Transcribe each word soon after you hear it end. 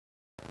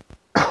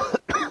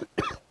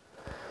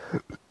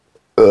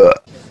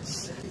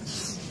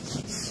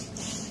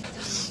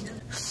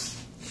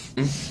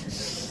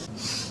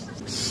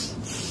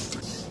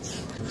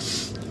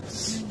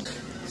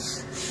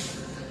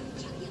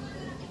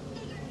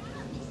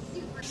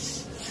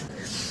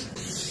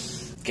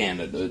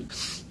Canada.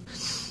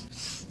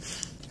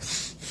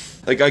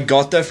 Like, I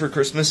got that for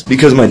Christmas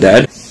because of my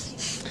dad.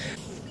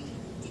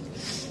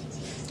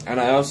 And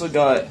I also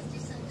got...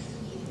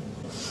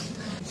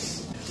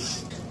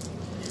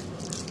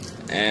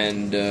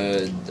 And,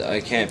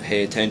 I can't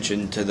pay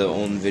attention to the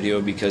own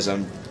video because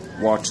I'm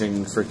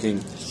watching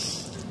freaking...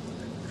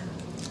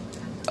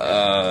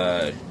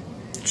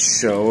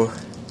 show.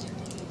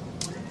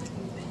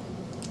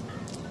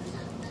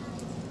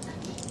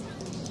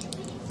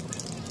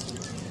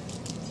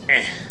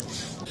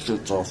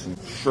 Shirt's off.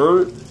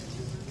 Shirt.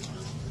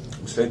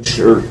 Said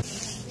shirt.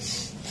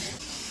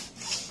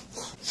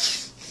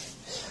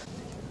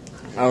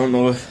 I don't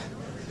know if.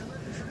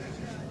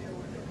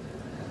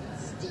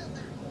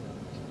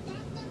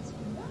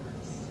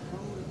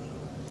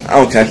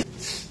 Okay.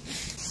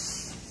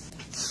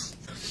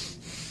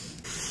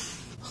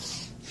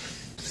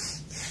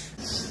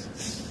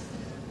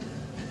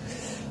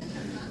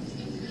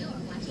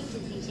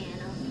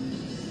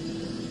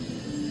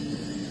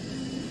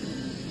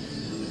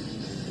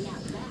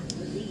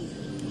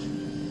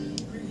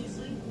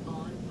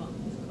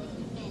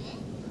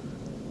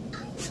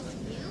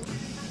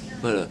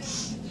 But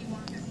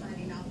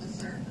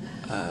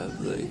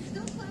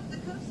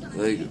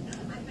like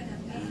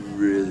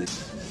really.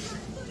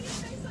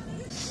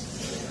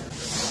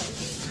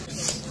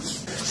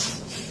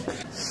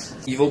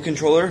 Evil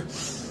controller,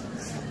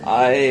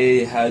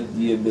 I had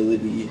the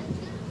ability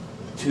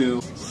to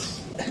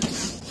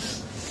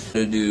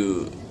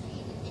do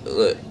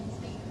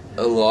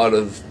a lot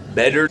of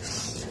better.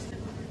 It's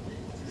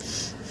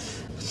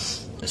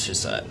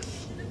just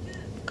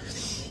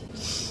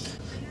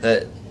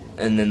that,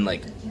 and then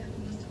like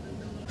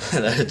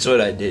that's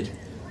what I did.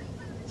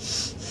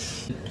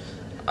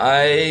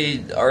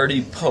 I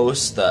already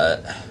post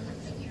that.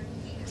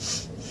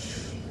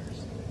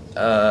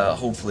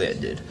 Hopefully I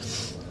did.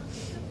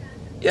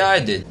 Yeah, I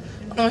did.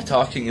 What am I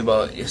talking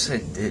about? Yes, I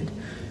did.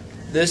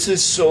 This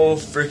is so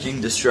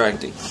freaking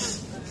distracting.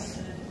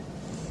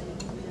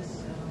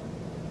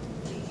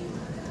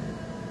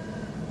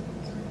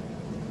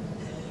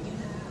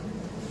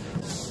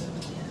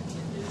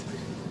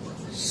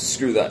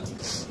 Screw that.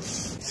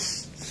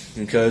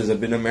 Because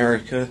I've been in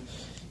America.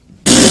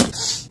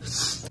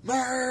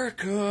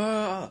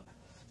 America!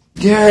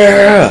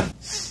 Yeah!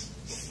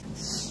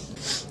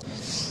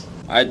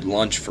 I had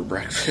lunch for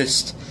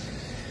breakfast.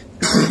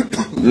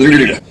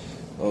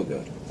 Oh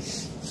god.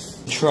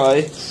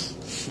 Try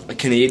a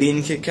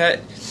Canadian Kit Kat,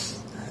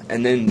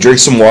 and then drink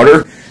some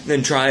water, and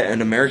then try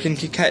an American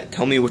Kit Kat.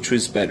 Tell me which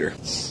was better.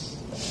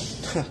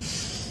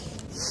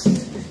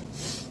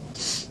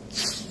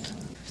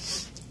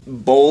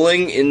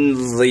 Bowling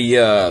in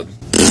the,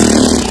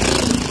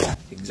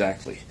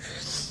 exactly.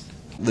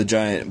 The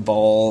giant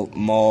ball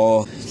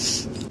mall.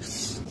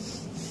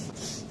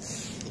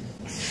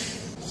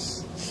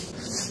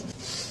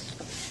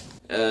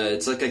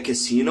 It's like a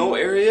casino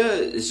area.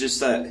 It's just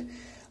that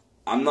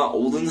I'm not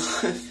old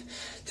enough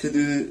to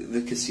do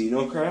the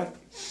casino crap.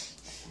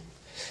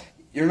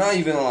 You're not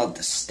even allowed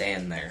to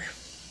stand there.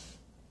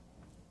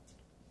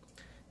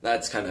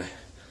 That's kind of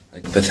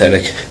like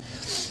pathetic.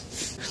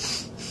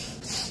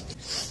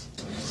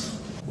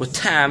 What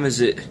time is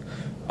it?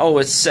 Oh,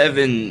 it's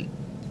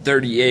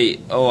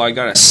 7:38. Oh, I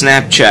got a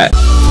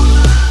Snapchat.